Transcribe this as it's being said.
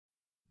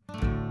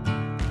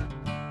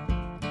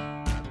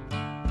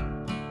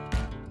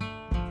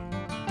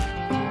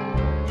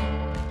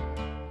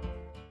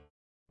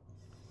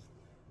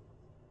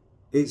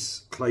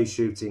Is clay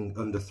shooting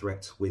under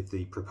threat with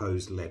the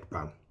proposed lead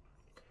ban?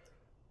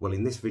 Well,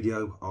 in this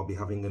video I'll be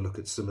having a look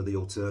at some of the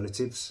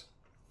alternatives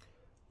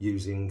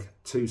using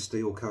two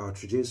steel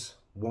cartridges.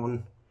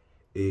 One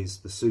is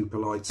the super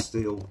light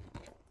steel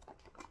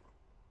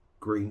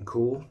green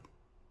core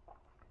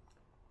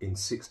in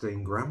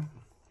 16 gram,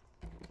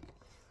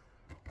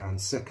 and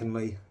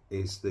secondly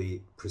is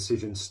the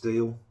precision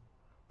steel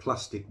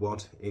plastic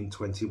wad in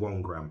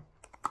 21 gram.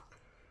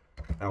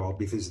 Now I'll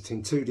be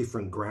visiting two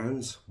different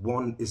grounds.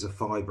 One is a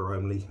fibre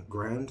only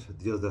ground,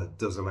 the other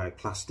does allow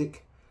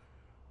plastic,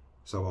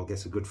 so I'll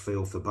get a good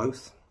feel for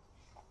both.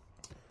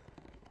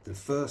 The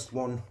first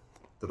one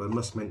that I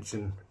must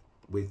mention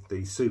with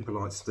the super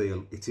light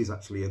steel, it is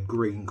actually a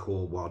green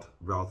core wad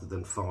rather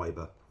than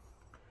fibre.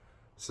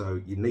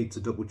 So you need to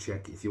double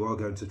check if you are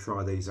going to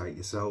try these out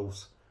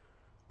yourselves.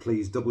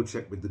 Please double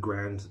check with the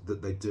ground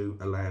that they do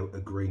allow a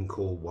green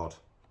core wad,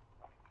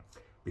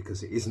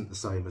 because it isn't the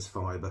same as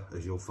fibre,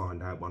 as you'll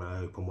find out when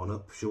I open one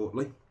up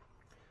shortly.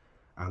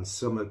 And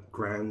some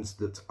grounds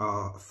that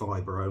are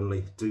fibre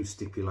only do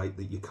stipulate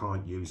that you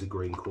can't use a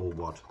green core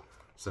wad,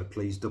 so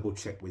please double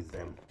check with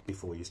them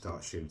before you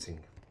start shooting.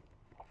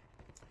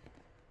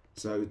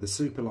 So the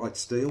super light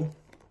steel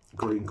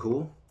green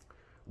core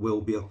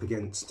will be up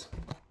against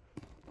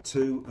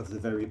two of the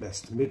very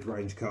best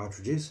mid-range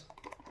cartridges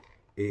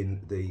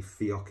in the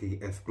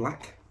Fiocchi F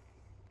Black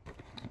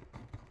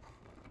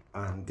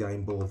and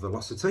Game Ball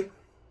Velocity,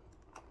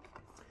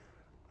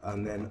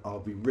 and then I'll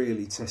be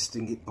really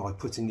testing it by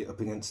putting it up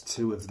against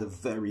two of the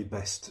very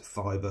best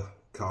fibre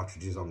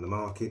cartridges on the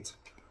market.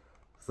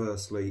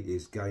 Firstly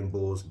is Game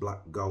Ball's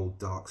Black Gold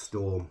Dark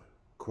Storm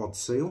Quad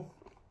Seal,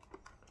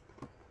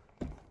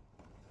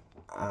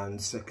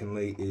 and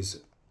secondly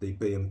is the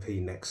B&P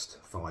Next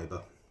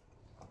fibre.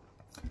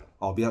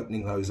 I'll be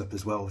opening those up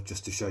as well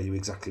just to show you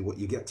exactly what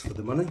you get for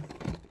the money.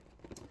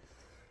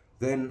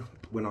 Then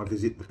when I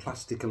visit the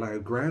plastic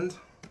allowed ground,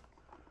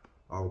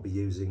 I'll be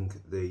using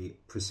the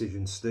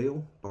Precision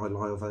Steel by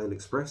Lyovale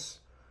Express,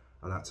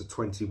 and that's a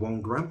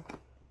 21 gram.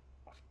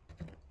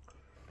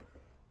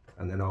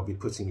 And then I'll be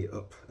putting it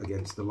up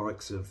against the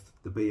likes of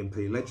the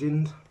B&P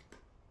Legend,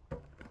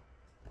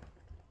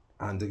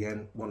 and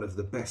again one of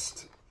the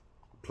best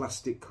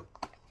plastic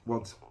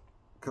wad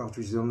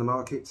cartridges on the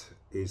market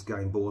is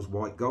Game Ball's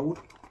White Gold.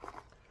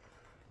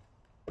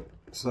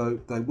 So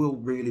they will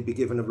really be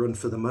given a run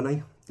for the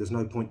money. There's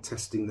no point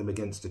testing them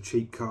against a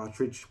cheap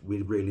cartridge.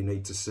 We really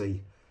need to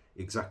see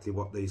exactly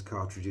what these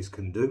cartridges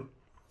can do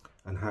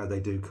and how they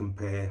do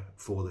compare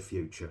for the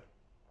future.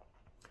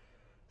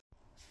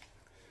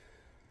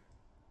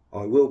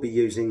 I will be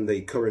using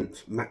the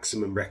current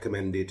maximum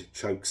recommended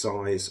choke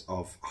size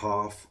of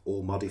half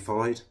or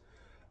modified,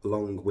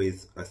 along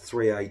with a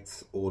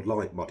 3/8 or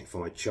light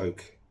modified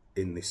choke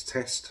in this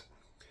test.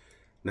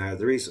 Now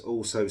there is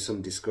also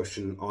some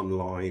discussion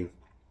online,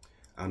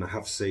 and I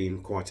have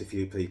seen quite a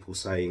few people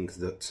saying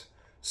that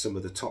some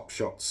of the top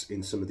shots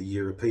in some of the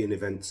European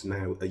events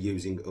now are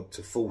using up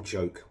to full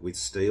choke with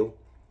steel,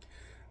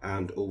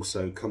 and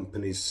also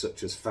companies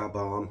such as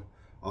Fabarm,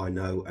 I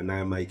know, are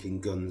now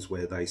making guns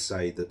where they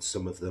say that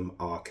some of them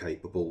are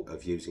capable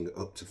of using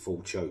up to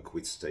full choke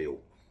with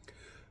steel.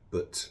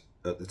 But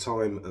at the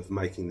time of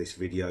making this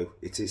video,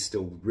 it is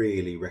still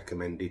really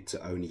recommended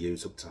to only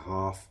use up to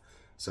half,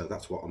 so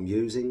that's what I'm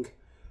using.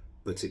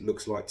 But it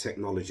looks like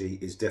technology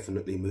is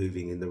definitely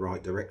moving in the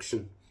right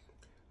direction,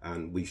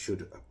 and we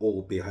should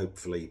all be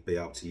hopefully be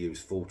able to use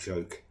full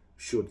choke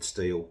should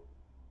steel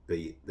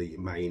be the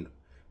main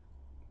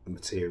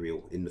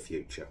material in the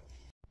future.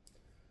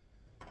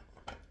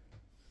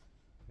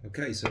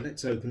 Okay, so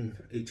let's open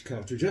each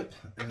cartridge up.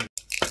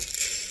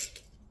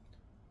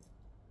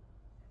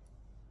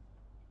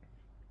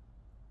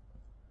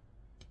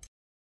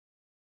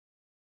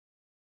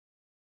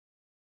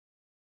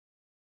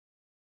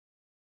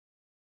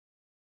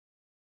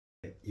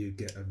 You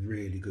get a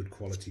really good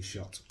quality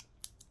shot.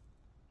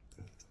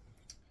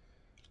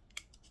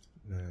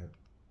 Now,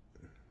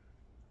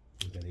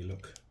 with any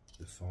luck,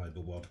 the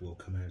fibre wad will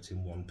come out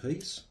in one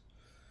piece.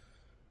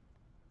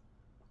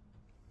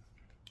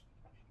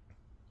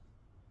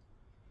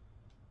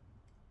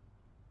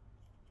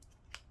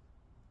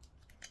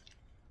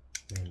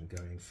 Then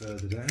going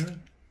further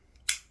down,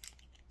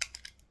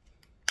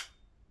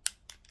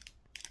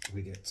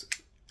 we get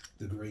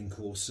the green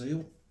core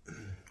seal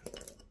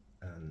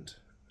and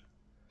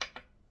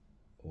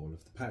all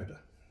of the powder.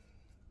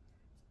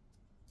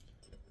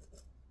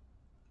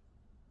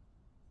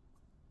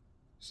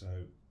 So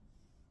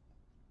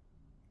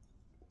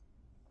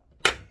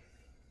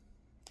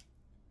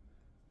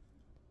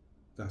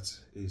that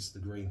is the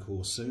green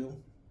core seal,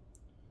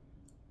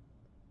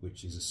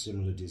 which is a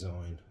similar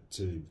design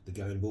to the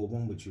Game Ball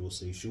one, which you will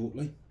see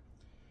shortly.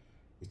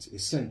 It's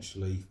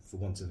essentially, for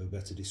want of a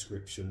better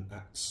description,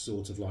 acts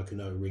sort of like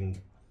an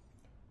O-ring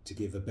to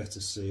give a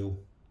better seal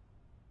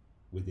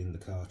within the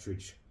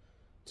cartridge,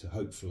 to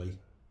hopefully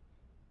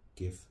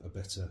give a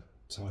better,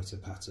 tighter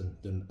pattern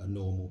than a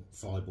normal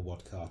fibre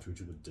wad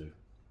cartridge would do.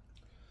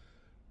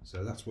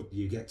 So that's what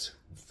you get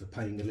for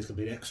paying a little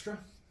bit extra.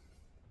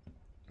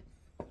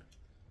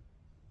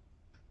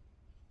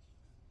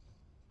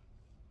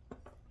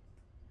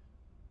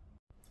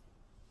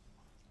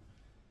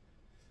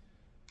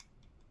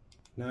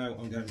 Now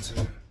I'm going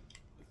to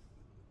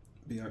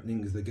be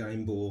opening the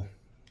Game Bore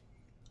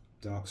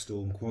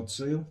Darkstorm Quad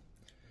Seal,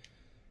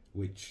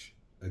 which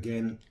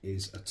again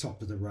is a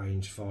top of the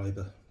range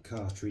fibre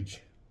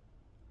cartridge.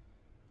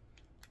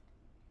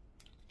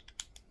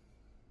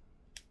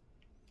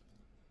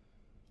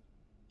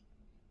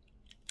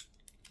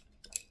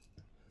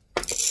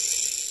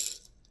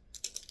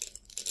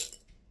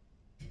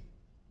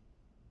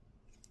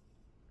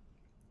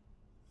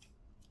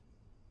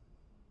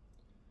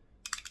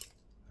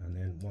 And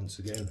then once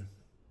again,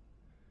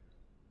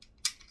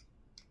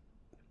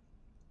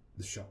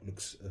 the shot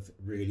looks of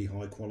really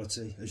high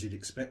quality, as you'd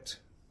expect.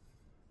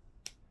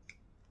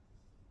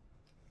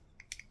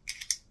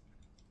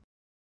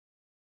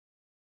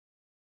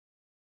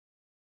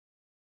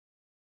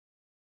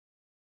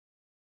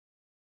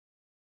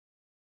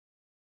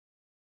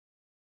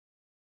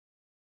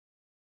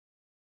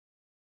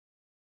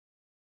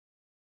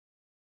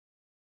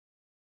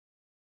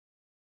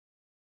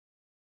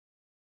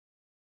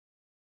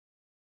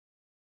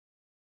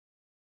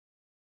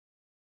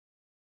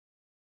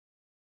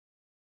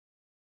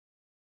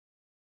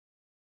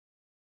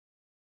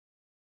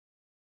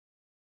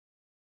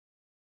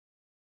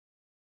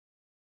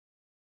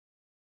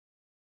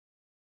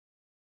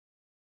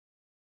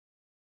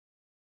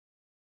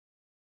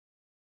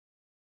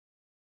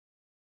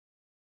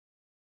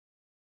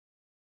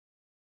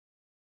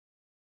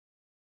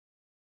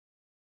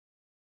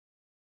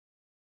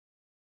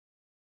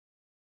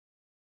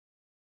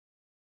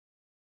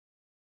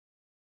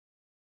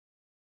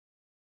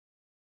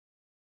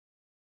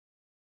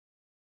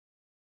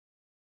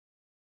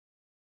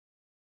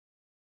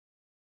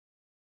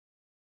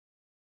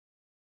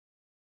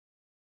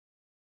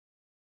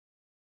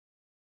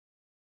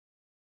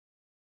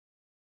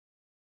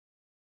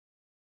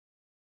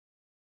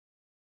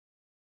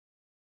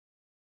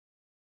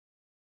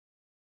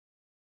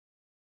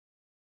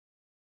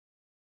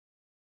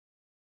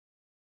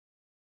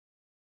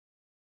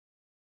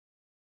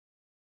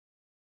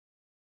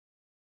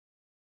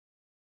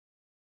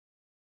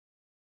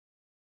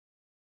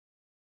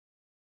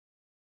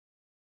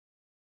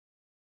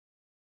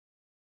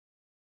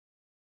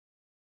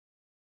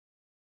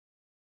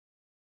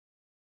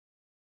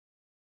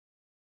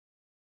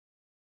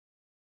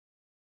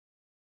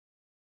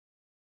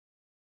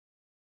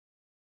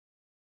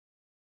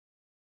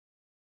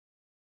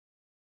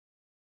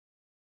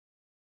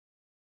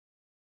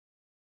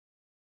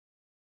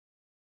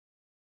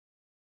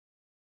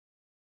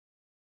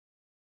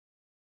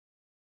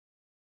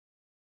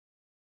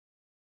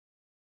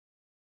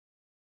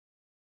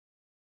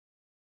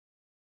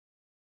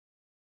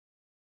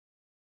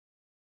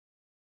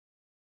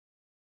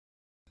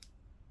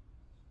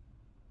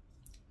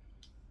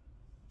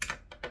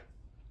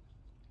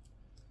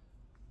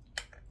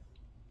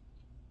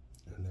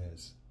 And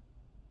there's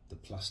the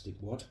plastic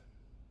wad.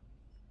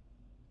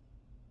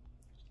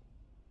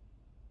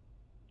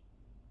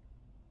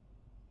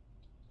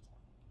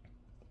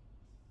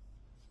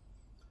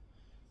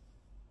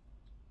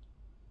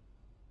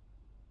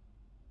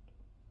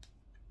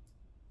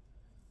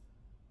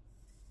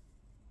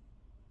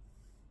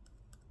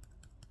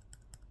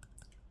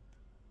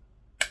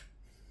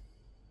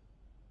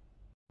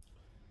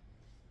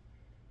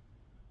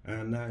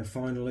 And now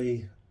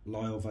finally,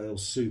 Lyovale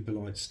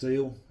Superlight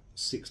Steel,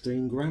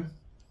 16 gram.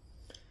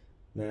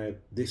 Now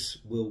this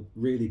will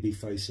really be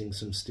facing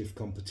some stiff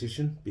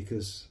competition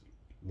because,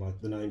 like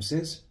the name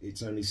says,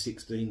 it's only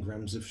 16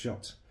 grams of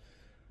shot,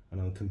 and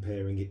I'm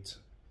comparing it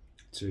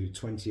to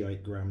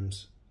 28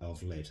 grams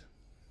of lead.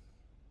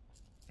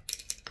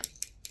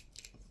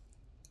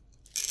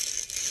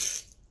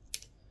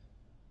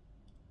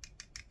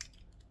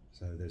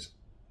 So there's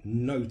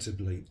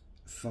notably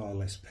far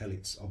less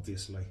pellets,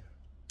 obviously,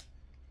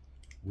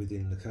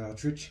 within the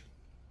cartridge.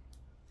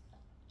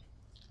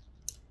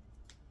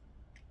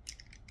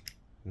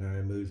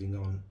 Now moving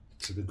on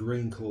to the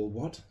green core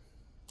wad.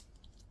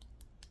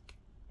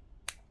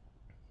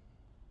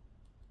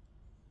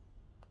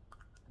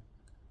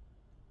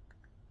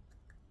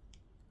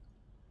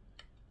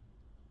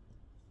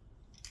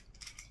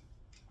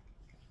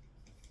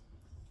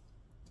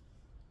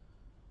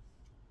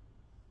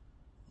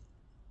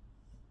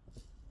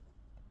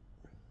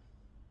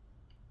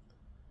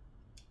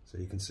 So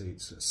you can see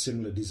it's a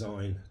similar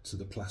design to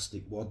the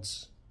plastic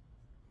wads.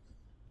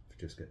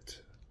 Just get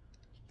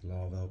the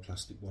Lyovale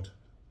plastic wad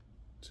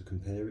to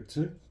compare it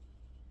to.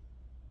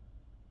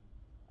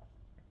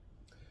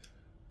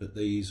 But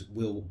these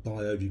will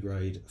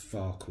biodegrade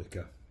far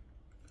quicker,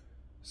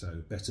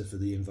 so better for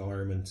the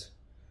environment,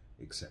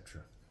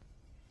 etc.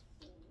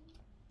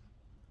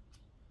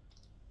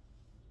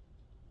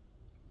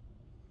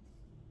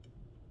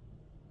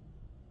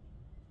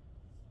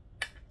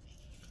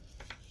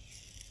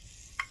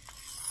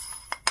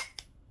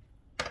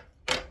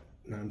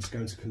 Now I'm just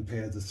going to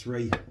compare the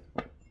three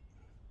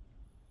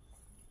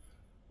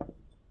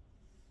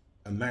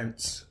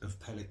amounts of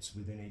pellets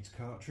within each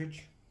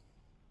cartridge.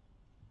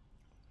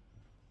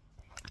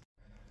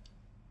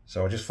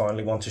 So I just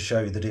finally want to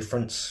show you the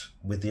difference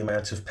with the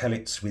amount of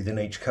pellets within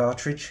each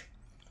cartridge.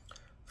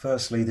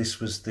 Firstly,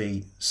 this was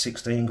the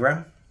 16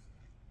 gram,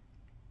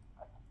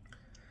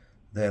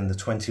 then the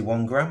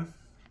 21 gram,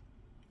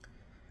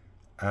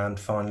 and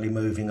finally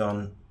moving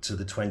on to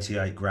the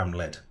 28 gram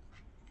lead.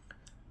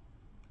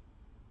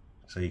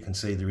 So you can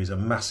see there is a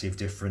massive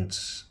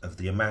difference of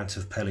the amount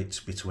of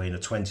pellets between a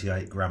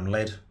 28 gram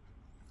lead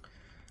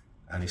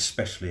and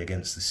especially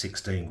against the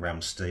 16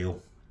 gram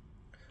steel.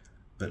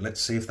 But let's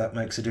see if that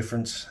makes a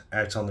difference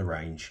out on the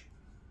range.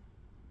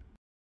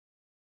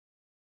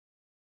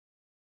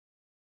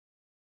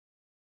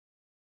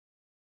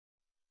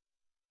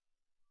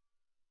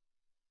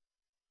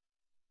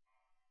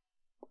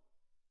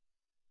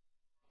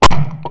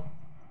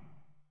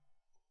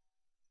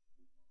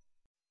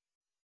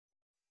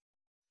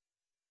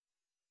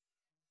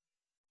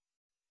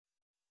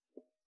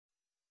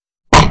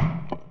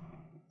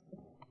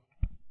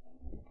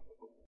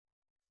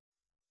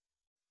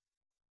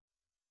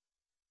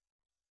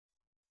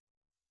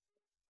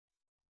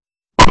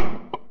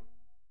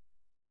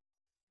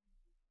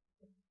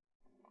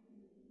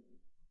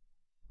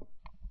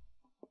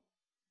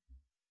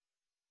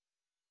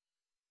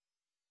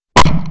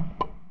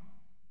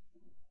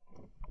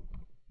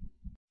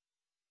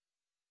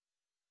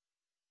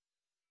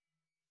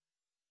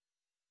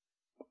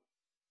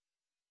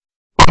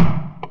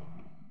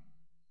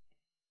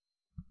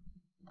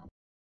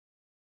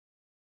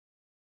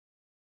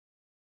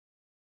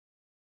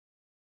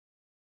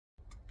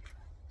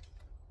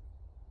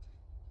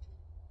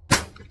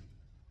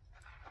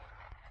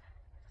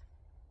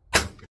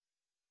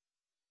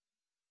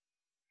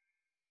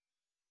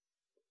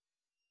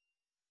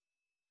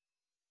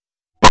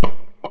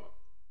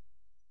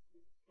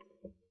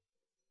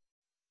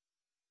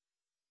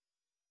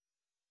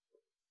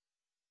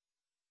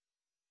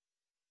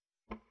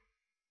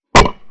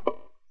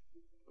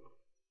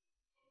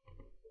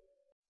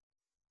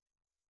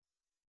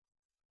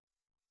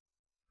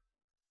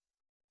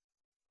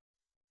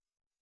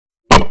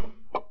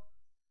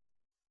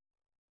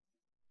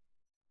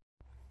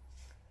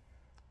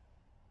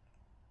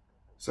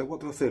 So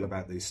what do I feel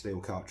about these steel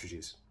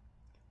cartridges?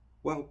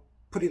 Well,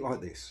 put it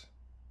like this.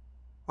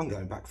 I'm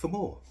going back for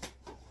more.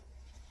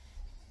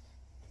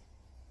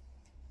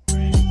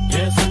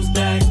 Guess who's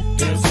back?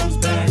 Guess who's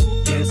back?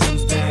 Guess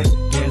who's back?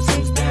 Guess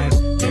who's back?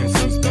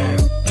 Guess who's back?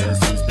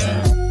 Guess who's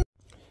back?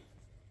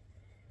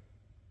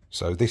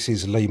 So this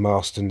is Lee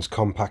Marston's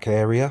compact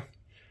area,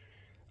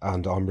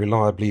 and I'm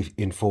reliably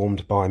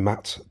informed by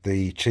Matt,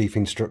 the chief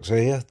instructor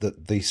here,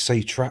 that the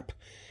C-trap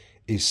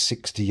is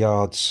 60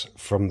 yards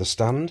from the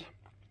stand.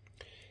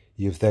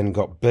 You've then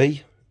got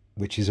B,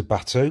 which is a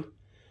Batu,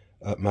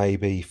 at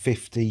maybe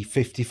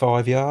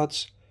 50-55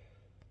 yards.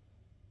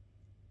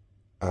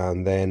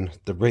 And then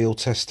the real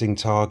testing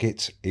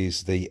target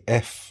is the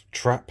F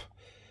trap,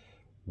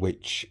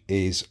 which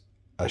is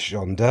a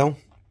chandelle.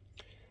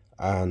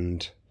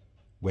 And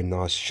when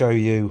I show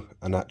you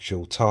an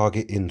actual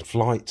target in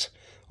flight,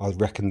 I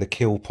reckon the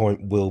kill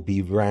point will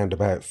be round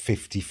about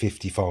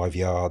 50-55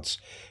 yards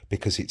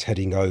because it's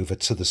heading over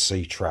to the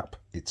C trap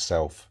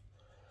itself.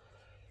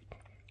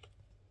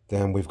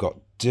 Then we've got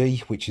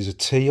D, which is a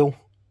teal,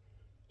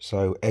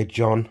 so edge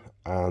on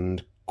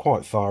and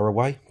quite far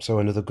away, so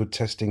another good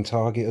testing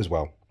target as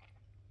well.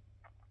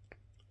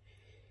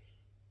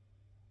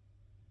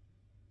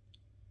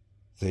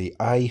 The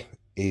A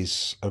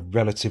is a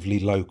relatively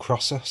low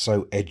crosser,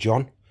 so edge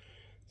on,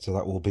 so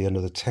that will be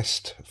another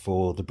test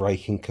for the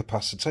braking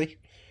capacity.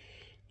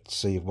 Let's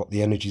see what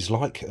the energy's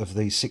like of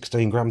these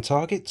 16 gram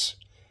targets,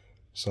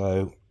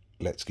 so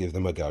let's give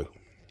them a go.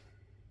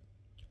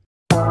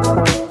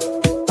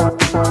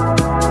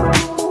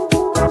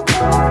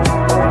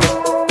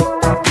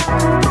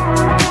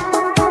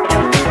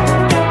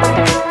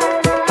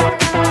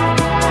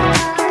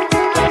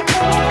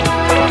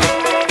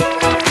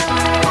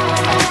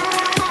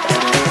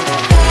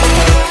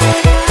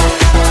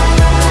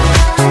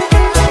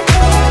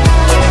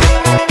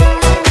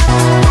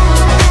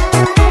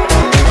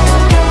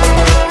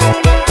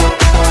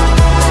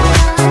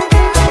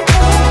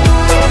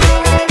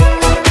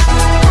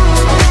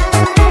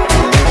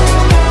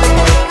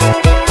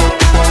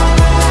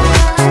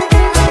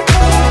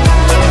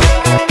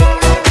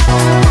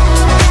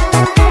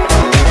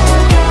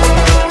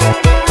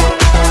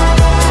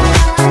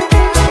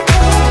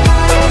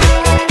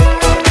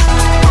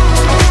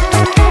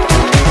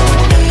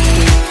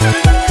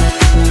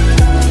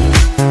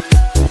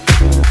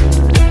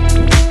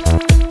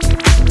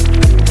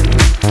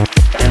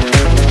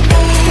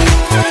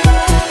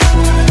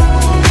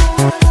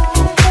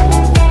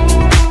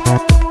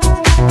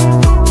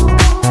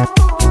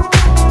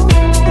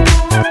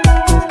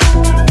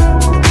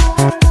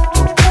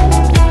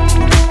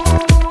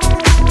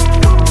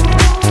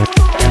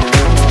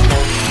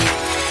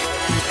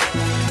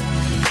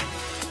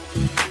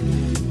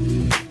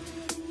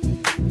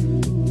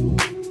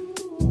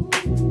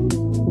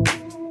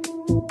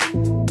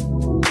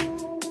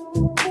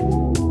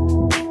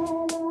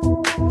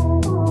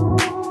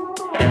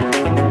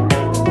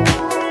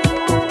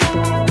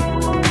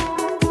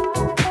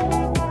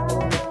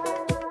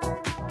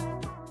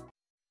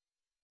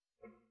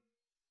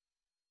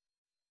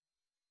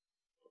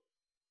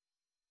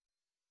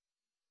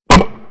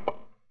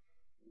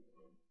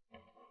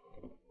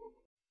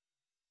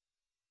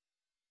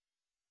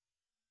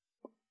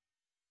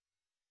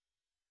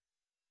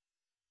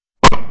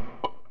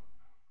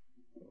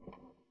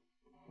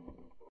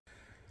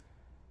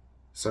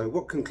 So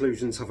what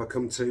conclusions have I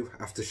come to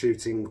after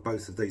shooting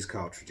both of these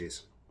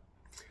cartridges?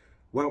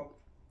 Well,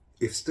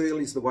 if steel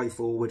is the way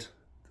forward,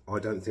 I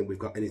don't think we've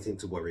got anything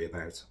to worry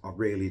about. I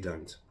really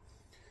don't.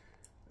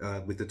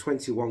 With the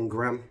 21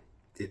 gram,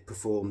 it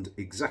performed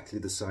exactly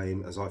the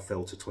same as I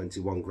felt a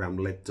 21 gram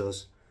lead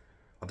does.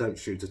 I don't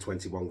shoot a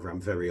 21 gram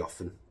very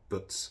often,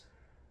 but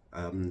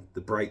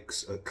the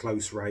brakes at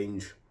close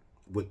range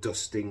were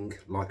dusting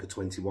like a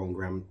 21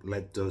 gram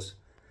lead does,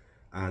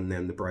 and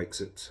then the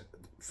brakes at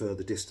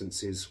further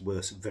distances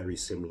were very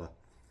similar.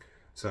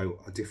 So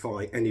I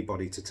defy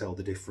anybody to tell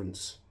the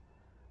difference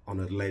on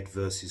a lead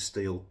versus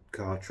steel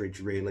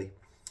cartridge, really.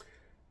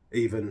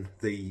 Even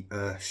the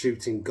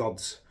shooting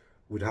gods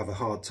would have a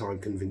hard time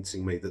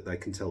convincing me that they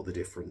can tell the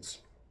difference.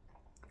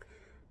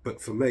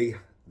 But for me,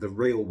 the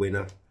real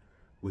winner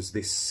was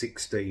this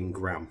 16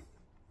 gram.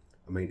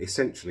 I mean,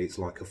 essentially it's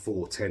like a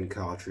 410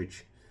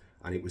 cartridge,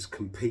 and it was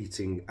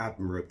competing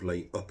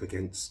admirably up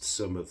against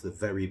some of the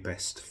very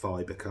best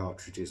fibre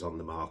cartridges on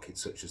the market,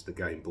 such as the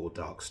Game Board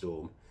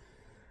Darkstorm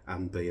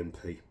and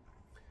B&P.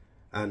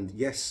 And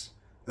yes,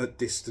 at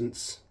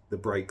distance the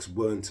brakes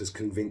weren't as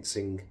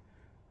convincing,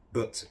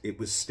 but it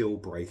was still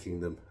breaking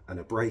them, and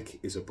a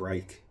break is a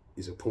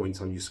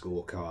point on your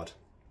scorecard.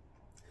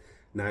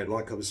 Now,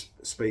 like I was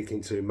speaking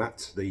to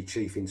Matt, the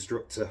chief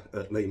instructor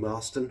at Lee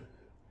Marston,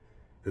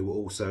 who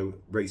also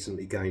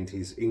recently gained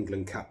his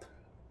England cap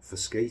for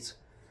skeet,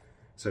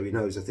 so he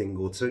knows a thing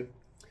or two.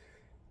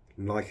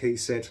 And like he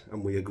said,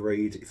 and we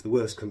agreed, if the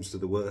worst comes to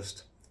the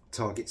worst,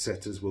 target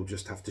setters will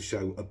just have to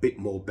show a bit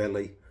more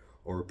belly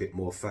or a bit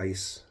more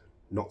face,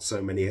 not so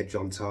many edge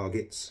on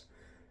targets,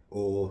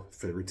 or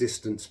for a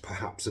distance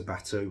perhaps a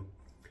Batu.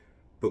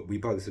 But we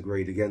both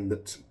agreed again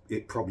that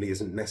it probably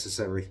isn't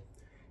necessary.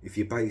 If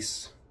you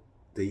base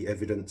the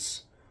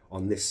evidence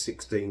on this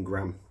 16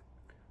 gram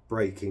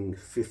breaking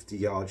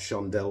 50-yard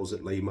chandelles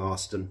at Lee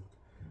Marston,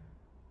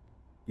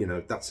 you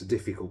know, that's a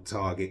difficult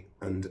target,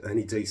 and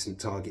any decent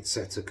target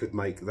setter could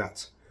make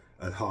that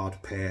a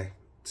hard pair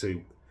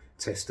to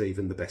test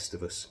even the best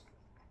of us.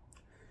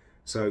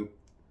 So,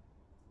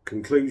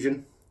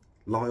 conclusion,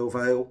 Lyle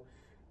Vale,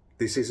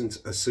 this isn't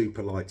a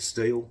super light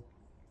steel.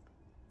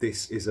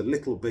 This is a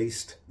little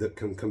beast that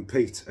can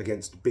compete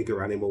against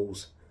bigger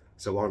animals,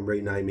 so I'm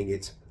renaming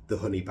it the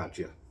Honey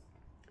Badger.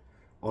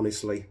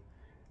 Honestly,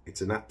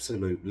 it's an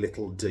absolute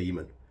little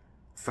demon.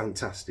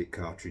 Fantastic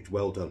cartridge,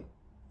 well done.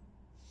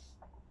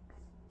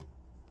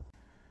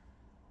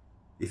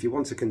 If you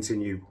want to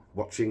continue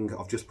watching,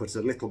 I've just put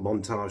a little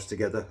montage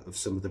together of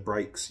some of the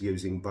breaks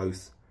using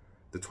both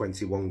the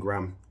 21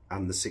 gram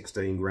and the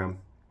 16 gram,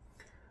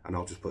 and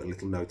I'll just put a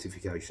little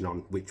notification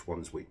on which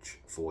one's which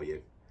for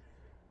you.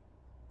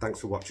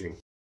 Thanks for watching.